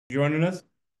Joining us.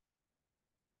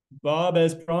 Bob,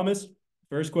 as promised,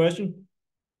 first question.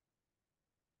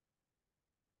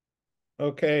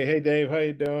 Okay. Hey, Dave, how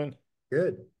you doing?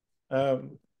 Good. Go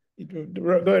ahead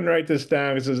and write this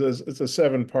down. It's a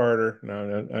seven-parter.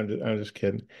 No, I'm just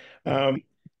kidding. Um,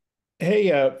 Hey,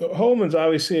 Holman's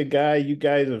obviously a guy you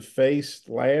guys have faced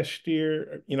last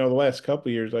year, the last couple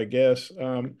of years, I guess.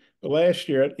 But last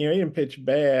year, he didn't pitch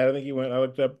bad. I think I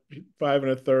looked up 5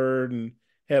 1/3 and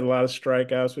had a lot of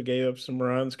strikeouts. We gave up some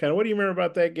runs. Kind of, what do you remember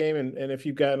about that game? And if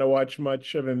you've gotten to watch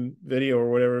much of him video or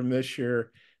whatever him this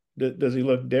year, does he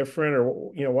look different,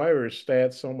 or, why are his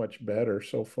stats so much better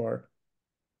so far?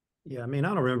 Yeah, I mean, I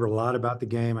don't remember a lot about the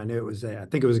game. I knew it was, I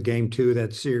think it was game two of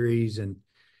that series, and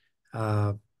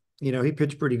uh, he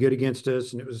pitched pretty good against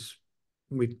us, and it was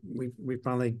we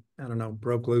finally, I don't know,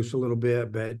 broke loose a little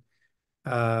bit, but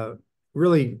uh,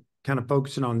 really kind of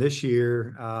focusing on this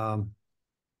year.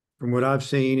 From what I've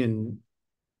seen and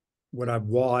what I've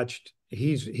watched,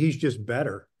 he's just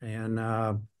better,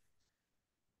 and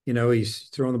he's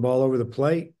throwing the ball over the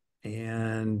plate,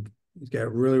 and he's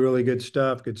got really, really good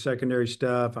stuff, good secondary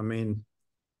stuff. I mean,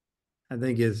 I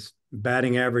think his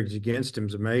batting average against him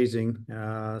is amazing.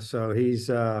 So he's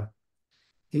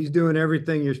doing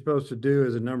everything you're supposed to do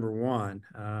as a number one.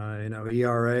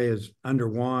 ERA is under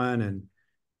one, and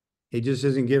he just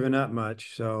isn't giving up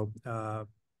much. So,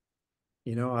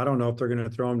 I don't know if they're going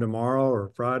to throw him tomorrow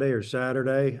or Friday or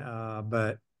Saturday,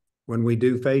 but when we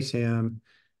do face him,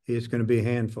 it's going to be a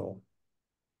handful.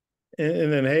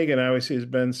 And then Hagan obviously has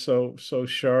been so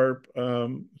sharp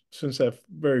since that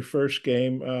very first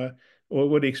game.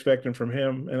 What are you expecting from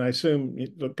him? And I assume,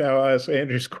 look, I'll ask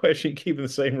Andrew's question, keeping the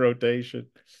same rotation.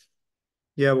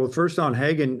 Yeah, well, first on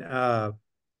Hagan, I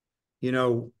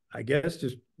guess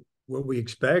just what we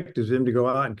expect is him to go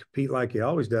out and compete like he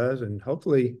always does, and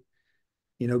hopefully,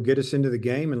 get us into the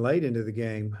game and late into the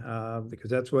game, because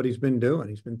that's what he's been doing.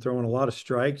 He's been throwing a lot of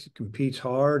strikes, he competes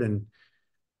hard, and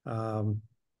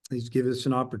he's given us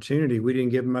an opportunity. We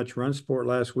didn't give him much run support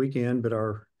last weekend, but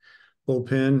our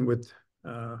bullpen with,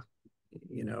 a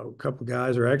couple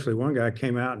guys, or actually one guy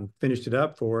came out and finished it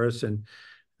up for us, and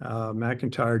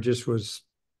McIntyre just was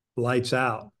lights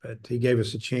out, but he gave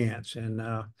us a chance. And,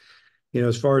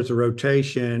 as far as the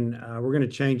rotation, we're going to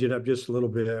change it up just a little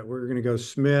bit. We're going to go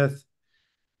Smith,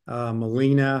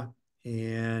 Molina,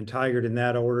 and Tigert in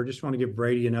that order. Just want to give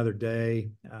Brady another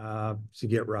day to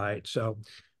get right. So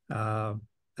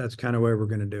that's kind of where we're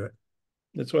going to do it.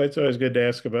 That's why it's always good to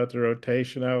ask about the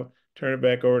rotation. I'll turn it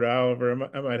back over to Oliver.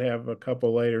 I might have a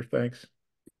couple later. Thanks.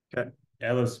 Okay.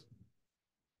 Ellis.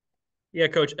 Yeah,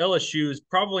 Coach, LSU is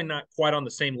probably not quite on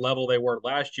the same level they were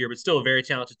last year, but still a very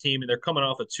talented team, and they're coming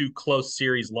off of two close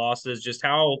series losses. Just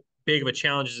how big of a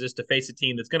challenge is this to face a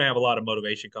team that's going to have a lot of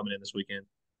motivation coming in this weekend?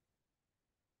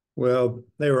 Well,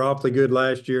 they were awfully good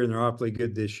last year, and they're awfully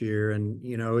good this year. And,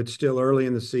 it's still early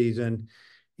in the season,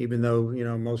 even though,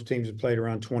 most teams have played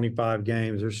around 25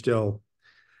 games. There's still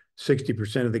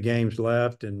 60% of the games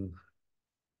left, and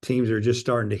teams are just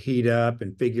starting to heat up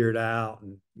and figure it out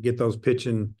and get those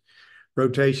pitching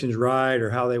rotations right, or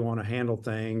how they want to handle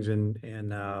things.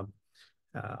 And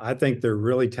I think they're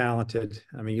really talented.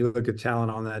 I mean, you look at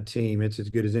talent on that team, it's as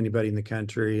good as anybody in the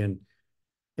country.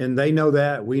 And they know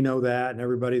that, we know that, and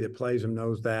everybody that plays them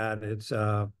knows that. It's,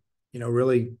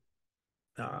 really,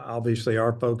 obviously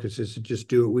our focus is to just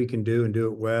do what we can do and do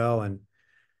it well, and,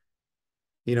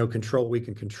 control what we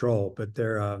can control, but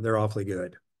they're awfully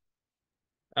good.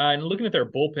 And looking at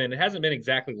their bullpen, it hasn't been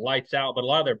exactly lights out, but a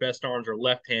lot of their best arms are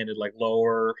left-handed, like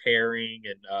Lower, Herring,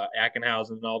 and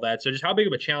Ackenhausen and all that. So just how big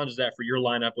of a challenge is that for your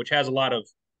lineup, which has a lot of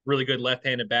really good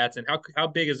left-handed bats, and how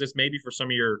big is this maybe for some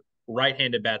of your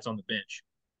right-handed bats on the bench?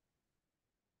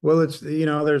 Well,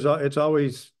 it's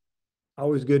always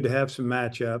good to have some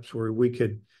matchups where we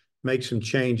could make some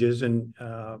changes, and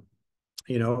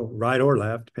right or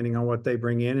left, depending on what they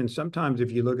bring in. And sometimes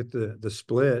if you look at the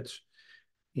splits,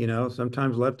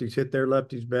 sometimes lefties hit their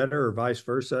lefties better, or vice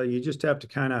versa. You just have to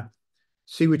kind of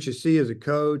see what you see as a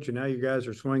coach, and now you guys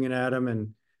are swinging at them,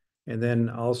 and then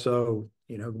also,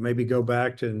 maybe go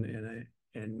back to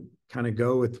and kind of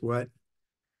go with what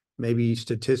maybe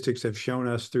statistics have shown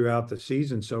us throughout the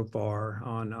season so far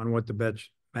on what the best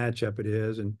matchup it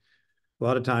is. And a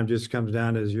lot of times just comes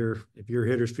down to if your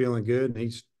hitter's feeling good and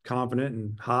he's confident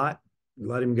and hot,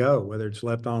 let him go, whether it's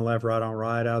left on left, right on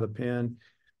right, out of the pen.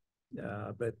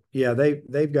 But yeah,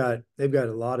 they've got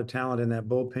a lot of talent in that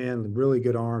bullpen, really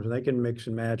good arms, and they can mix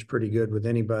and match pretty good with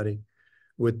anybody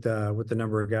with the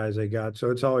number of guys they got. So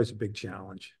it's always a big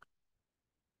challenge.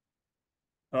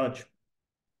 Hutch.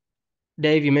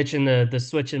 Dave, you mentioned the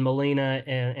switch in Molina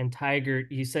and Tiger.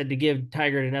 You said to give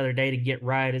Tiger another day to get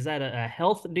right. Is that a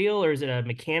health deal or is it a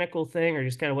mechanical thing or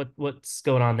just kind of what's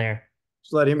going on there?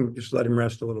 Just let him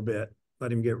rest a little bit.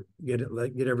 Let him get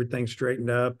everything straightened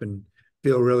up and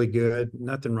feel really good.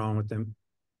 Nothing wrong with him.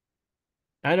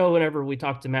 I know whenever we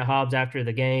talked to Matt Hobbs after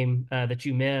the game that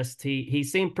you missed, he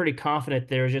seemed pretty confident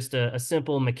there was just a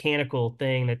simple mechanical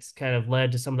thing that's kind of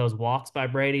led to some of those walks by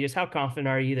Brady. Just how confident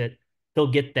are you that he'll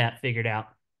get that figured out?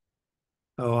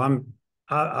 Oh,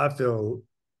 I feel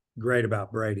great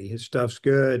about Brady. His stuff's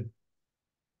good.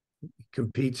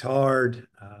 Competes hard.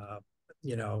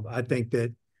 I think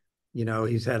that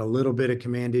he's had a little bit of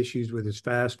command issues with his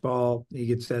fastball. He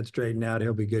gets that straightened out,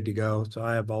 he'll be good to go. So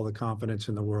I have all the confidence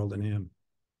in the world in him.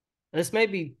 This may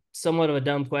be somewhat of a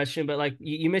dumb question, but like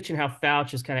you mentioned how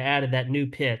Fouch has kind of added that new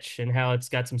pitch and how it's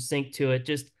got some sync to it.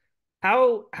 Just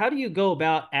how do you go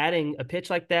about adding a pitch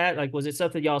like that? Like, was it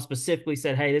something y'all specifically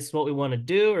said, hey, this is what we want to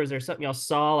do, or is there something y'all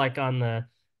saw like on the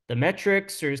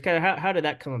metrics, or just kind of how did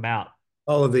that come about?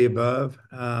 All of the above.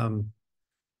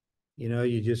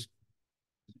 You just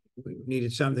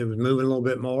needed something that was moving a little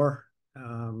bit more.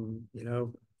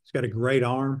 He's got a great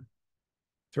arm,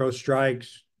 throw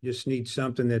strikes. Just needs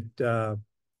something that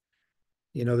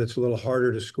that's a little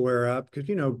harder to square up because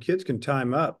kids can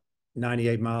time up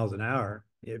 98 miles an hour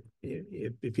if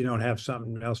you don't have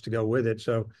something else to go with it.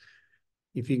 So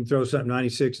if you can throw something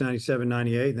 96, 97,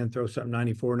 98, and then throw something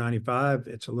 94, 95,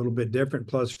 it's a little bit different.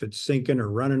 Plus, if it's sinking or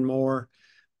running more,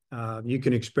 you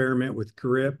can experiment with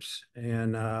grips,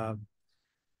 and that's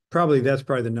probably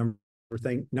the number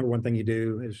one thing you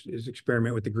do is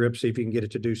experiment with the grip, see if you can get it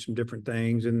to do some different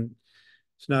things. And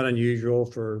it's not unusual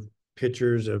for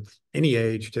pitchers of any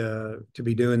age to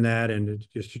be doing that, and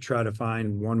just to try to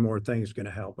find one more thing is going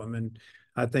to help them. And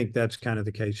I think that's kind of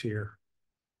the case here.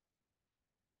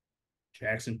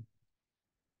 Jackson.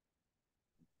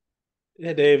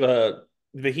 Yeah, Dave,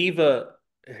 Vahiva,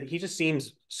 he just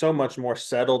seems so much more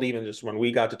settled, even just when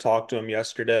we got to talk to him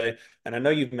yesterday. And I know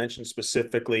you've mentioned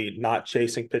specifically not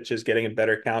chasing pitches, getting in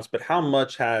better counts, but how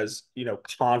much has,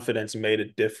 confidence made a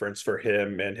difference for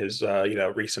him and his,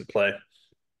 recent play?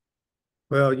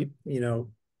 Well,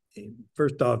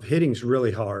 first off, hitting's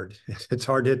really hard. It's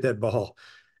hard to hit that ball.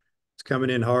 It's coming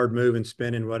in hard, moving,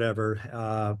 spinning,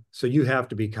 whatever. So you have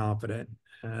to be confident.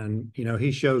 And,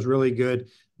 he shows really good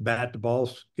bat to ball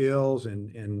skills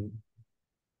and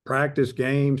practice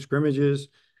games, scrimmages.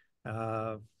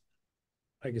 Like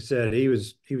I said, he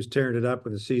was tearing it up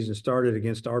when the season started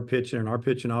against our pitching, and our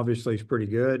pitching obviously is pretty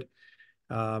good.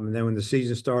 And then when the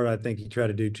season started, I think he tried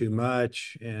to do too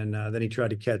much, and then he tried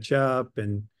to catch up,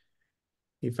 and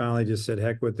he finally just said,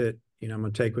 heck with it. I'm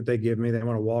going to take what they give me. They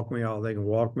want to walk me, they can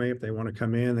walk me. If they want to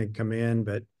come in, they can come in.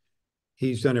 But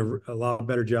he's done a lot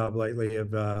better job lately of,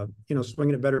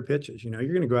 swinging at better pitches. You're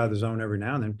going to go out of the zone every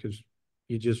now and then because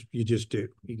you just do.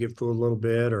 You get fooled a little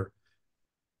bit, or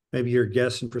maybe you're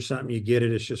guessing for something, you get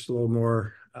it. It's just a little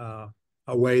more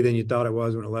away than you thought it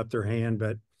was when it left their hand.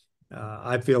 But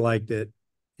I feel like that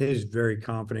he's a very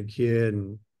confident kid,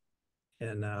 and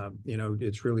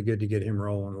it's really good to get him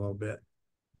rolling a little bit.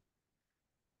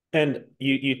 And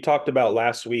you talked about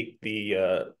last week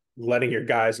the letting your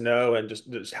guys know and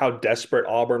just how desperate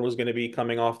Auburn was going to be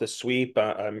coming off the sweep.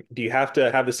 Do you have to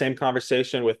have the same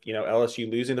conversation with LSU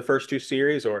losing the first two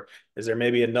series, or is there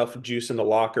maybe enough juice in the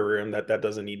locker room that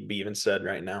doesn't need to be even said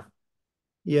right now?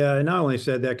 Yeah, and I only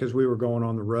said that because we were going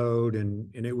on the road,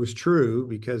 and it was true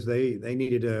because they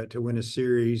needed to win a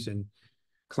series and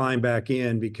climb back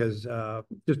in because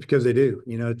just because they do.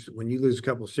 It's when you lose a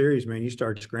couple of series, man, you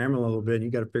start scrambling a little bit and you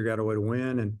got to figure out a way to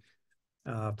win.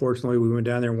 And fortunately, we went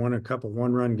down there and won a couple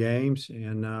one-run games.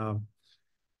 And now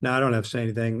I don't have to say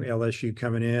anything. LSU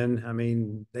coming in, I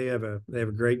mean, they have a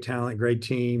great talent, great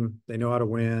team. They know how to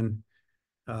win.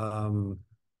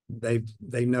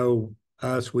 They know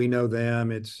us, we know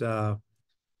them. It's I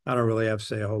don't really have to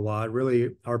say a whole lot.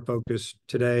 Really, our focus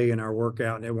today and our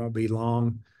workout, and it won't be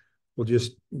long, we'll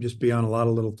just be on a lot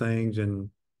of little things and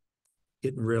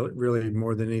getting really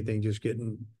more than anything, just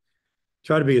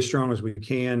try to be as strong as we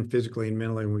can physically and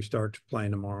mentally when we start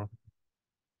playing tomorrow.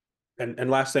 And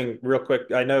last thing, real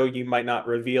quick, I know you might not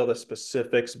reveal the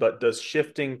specifics, but does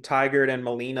shifting Tigert and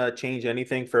Molina change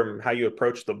anything from how you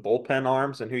approach the bullpen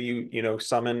arms and who you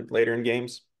summon later in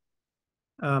games?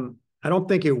 I don't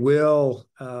think it will.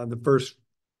 The first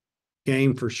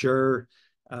game for sure.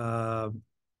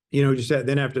 Just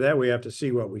then after that we have to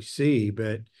see what we see,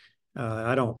 but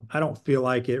I don't feel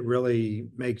like it really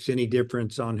makes any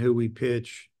difference on who we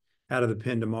pitch out of the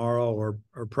pen tomorrow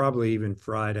or probably even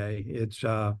Friday. It's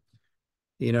they're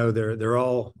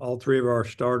all three of our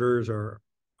starters are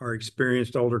are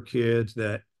experienced older kids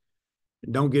that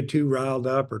don't get too riled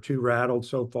up or too rattled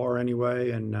so far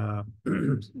anyway. And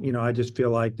I just feel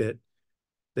like that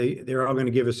they're all going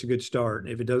to give us a good start.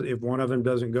 If one of them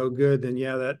doesn't go good, then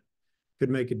yeah, that could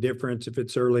make a difference if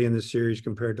it's early in the series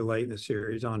compared to late in the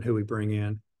series on who we bring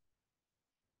in.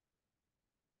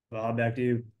 Bob, back to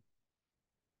you.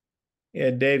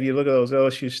 Yeah, Dave, you look at those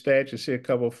LSU stats, you see a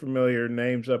couple of familiar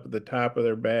names up at the top of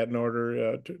their batting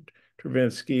order,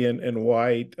 Travinsky and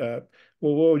White. Well,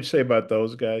 what would you say about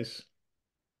those guys?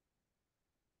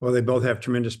 Well, they both have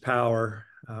tremendous power.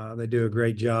 They do a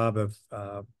great job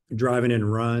of driving in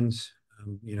runs.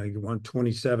 You want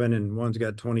 27 and one's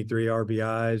got 23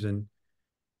 RBIs, and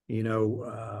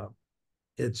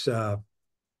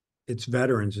it's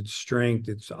veterans, it's strength,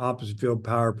 it's opposite field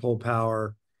power, pull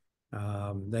power.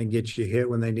 They can get you hit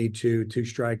when they need to. Two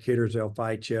strike hitters, they'll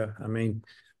fight you. I mean,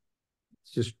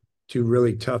 it's just two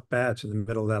really tough bats in the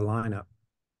middle of that lineup.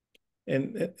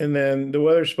 And then the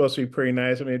weather's supposed to be pretty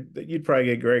nice. I mean, you'd probably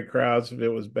get great crowds if it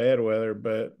was bad weather,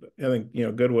 but I think,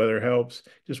 good weather helps.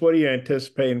 Just what are you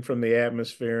anticipating from the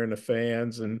atmosphere and the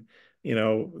fans? And,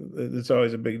 it's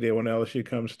always a big deal when LSU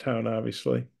comes to town,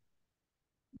 obviously.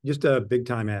 Just a big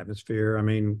time atmosphere. I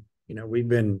mean, we've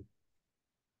been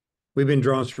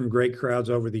drawing some great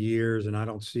crowds over the years, and I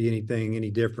don't see anything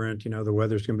any different. The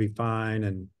weather's going to be fine,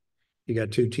 and you got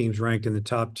two teams ranked in the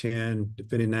top 10,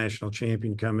 defending national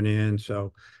champion coming in.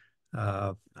 So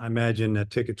I imagine that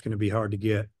ticket's going to be hard to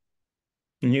get.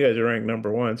 And you guys are ranked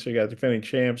number one, so you got defending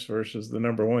champs versus the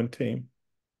number one team.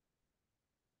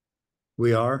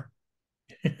 We are.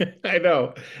 I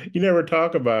know. You never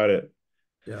talk about it.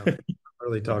 Yeah,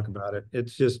 really talk about it.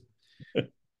 It's just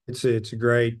it's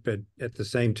great, but at the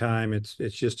same time, it's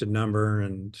just a number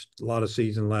and a lot of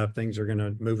season left. Things are going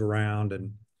to move around,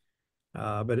 and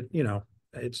but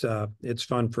it's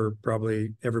fun for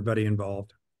probably everybody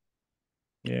involved.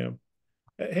 Yeah.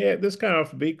 Hey, this kind of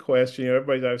off-beat question.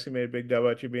 Everybody's obviously made a big deal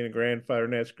about you being a grandfather,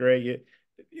 and that's great.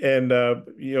 And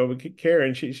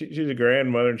Karen, she's a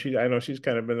grandmother, and I know she's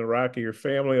kind of been the rock of your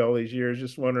family all these years.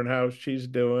 Just wondering how she's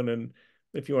doing, and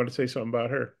if you want to say something about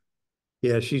her.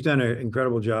 Yeah, she's done an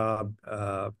incredible job.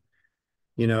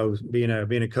 Being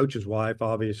a coach's wife,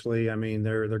 obviously. I mean,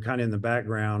 they're kind of in the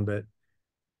background, but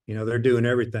they're doing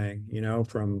everything.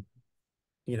 From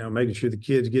making sure the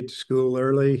kids get to school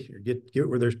early, or get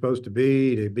where they're supposed to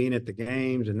be, to being at the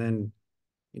games, and then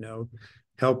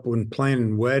help when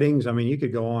planning weddings. I mean, you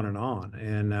could go on,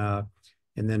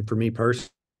 and then for me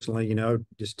personally,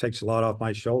 just takes a lot off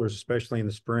my shoulders, especially in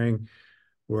the spring,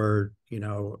 where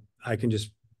I can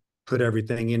just put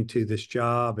everything into this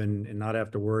job and not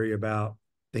have to worry about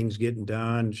things getting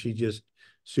done. She's just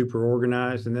super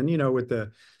organized. And then with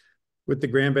the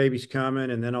grandbabies coming,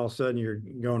 and then all of a sudden you're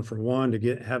going from one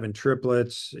to having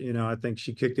triplets. I think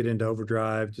she kicked it into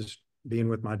overdrive, just being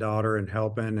with my daughter and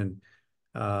helping, and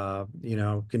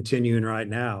continuing right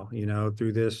now,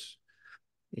 through this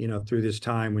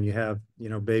time when you have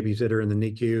babies that are in the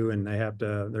NICU and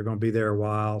they're going to be there a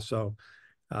while. So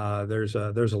there's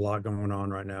a lot going on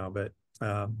right now, but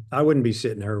I wouldn't be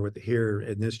sitting here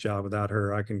in this job without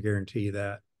her. I can guarantee you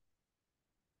that.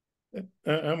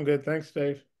 I'm good. Thanks,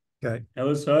 Dave. Okay.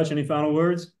 Ellis Hutch, any final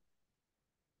words?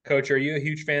 Coach, are you a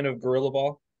huge fan of Gorilla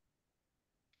Ball?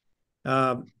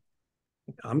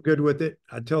 I'm good with it.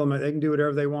 I tell them they can do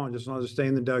whatever they want, just as long as they stay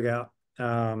in the dugout.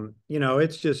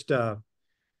 It's just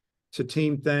it's a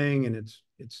team thing, and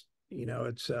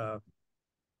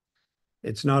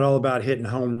it's not all about hitting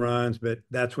home runs, but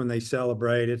that's when they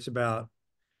celebrate. It's about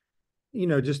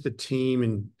just the team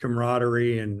and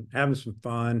camaraderie and having some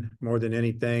fun more than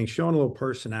anything, showing a little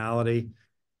personality.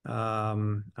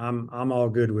 I'm all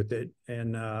good with it,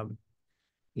 and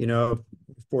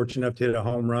fortunate enough to hit a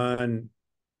home run.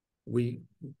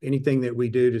 Anything that we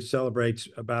do to celebrate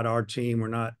about our team, we're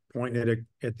not pointing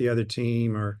at the other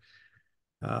team or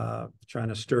trying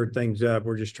to stir things up.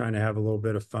 We're just trying to have a little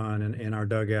bit of fun in our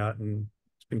dugout, and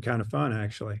it's been kind of fun,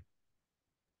 actually.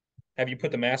 Have you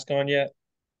put the mask on yet?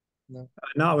 No.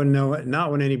 Not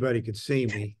when anybody could see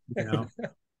me.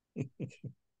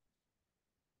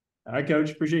 All right, Coach.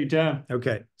 Appreciate your time.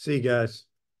 Okay. See you guys.